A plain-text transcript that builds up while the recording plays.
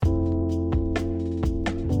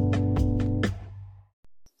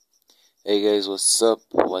Hey guys, what's up?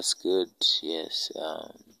 What's good? Yes,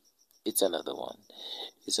 it's another one.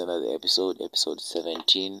 It's another episode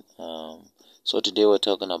 17. So today we're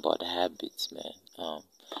talking about habits, man.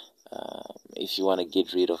 If you want to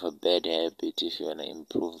get rid of a bad habit, if you want to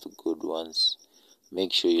improve the good ones,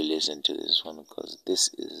 make sure you listen to this one because this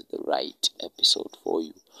is the right episode for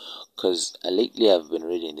you. Because lately I've been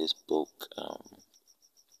reading this book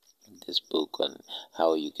on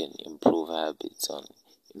how you can improve habits on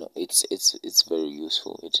it's very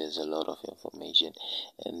useful. It has a lot of information,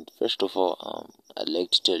 and first of all, I'd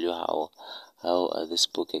like to tell you how this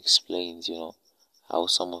book explains how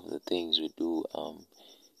some of the things we do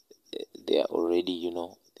they are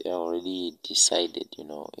already decided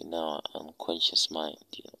in our unconscious mind.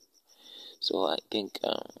 So I think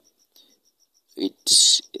it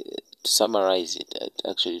to summarize it, it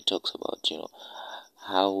actually talks about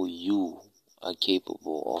how you are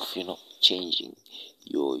capable of changing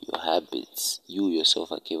your habits. You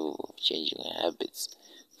yourself are capable of changing your habits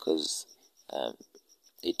because um,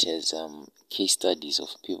 it has case studies of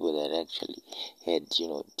people that actually had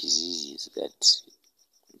diseases that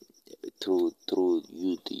through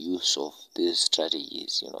the use of these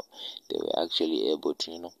strategies they were actually able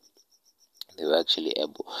to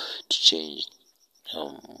change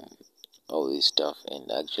um all this stuff and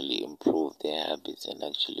actually improve their habits and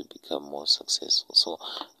actually become more successful. So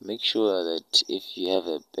make sure that if you have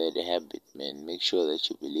a bad habit, man, make sure that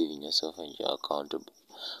you believe in yourself and you're accountable.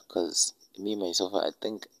 Because me myself, I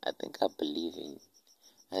believe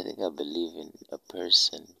in a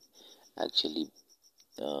person actually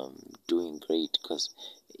doing great. Because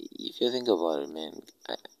if you think about it, man,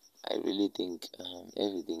 I really think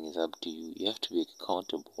everything is up to you. You have to be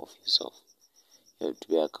accountable of yourself. You have to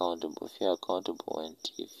be accountable. If you're accountable and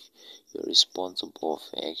if you're responsible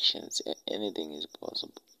for actions, anything is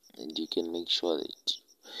possible. And you can make sure that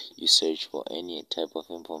you search for any type of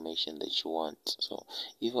information that you want. So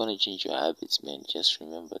if you want to change your habits, man, just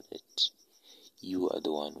remember that you are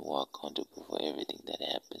the one who are accountable for everything that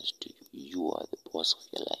happens to you. You are the boss of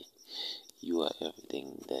your life. You are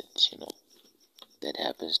everything that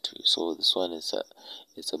happens to you. So this one is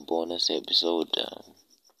a bonus episode.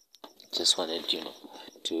 Just wanted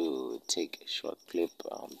to take a short clip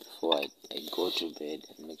before I go to bed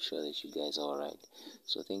and make sure that you guys are alright.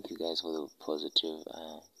 So thank you guys for the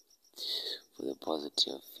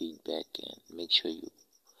positive feedback, and make sure you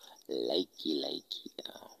like it.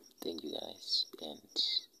 Thank you guys, and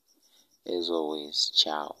as always,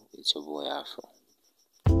 ciao. It's your boy Afro.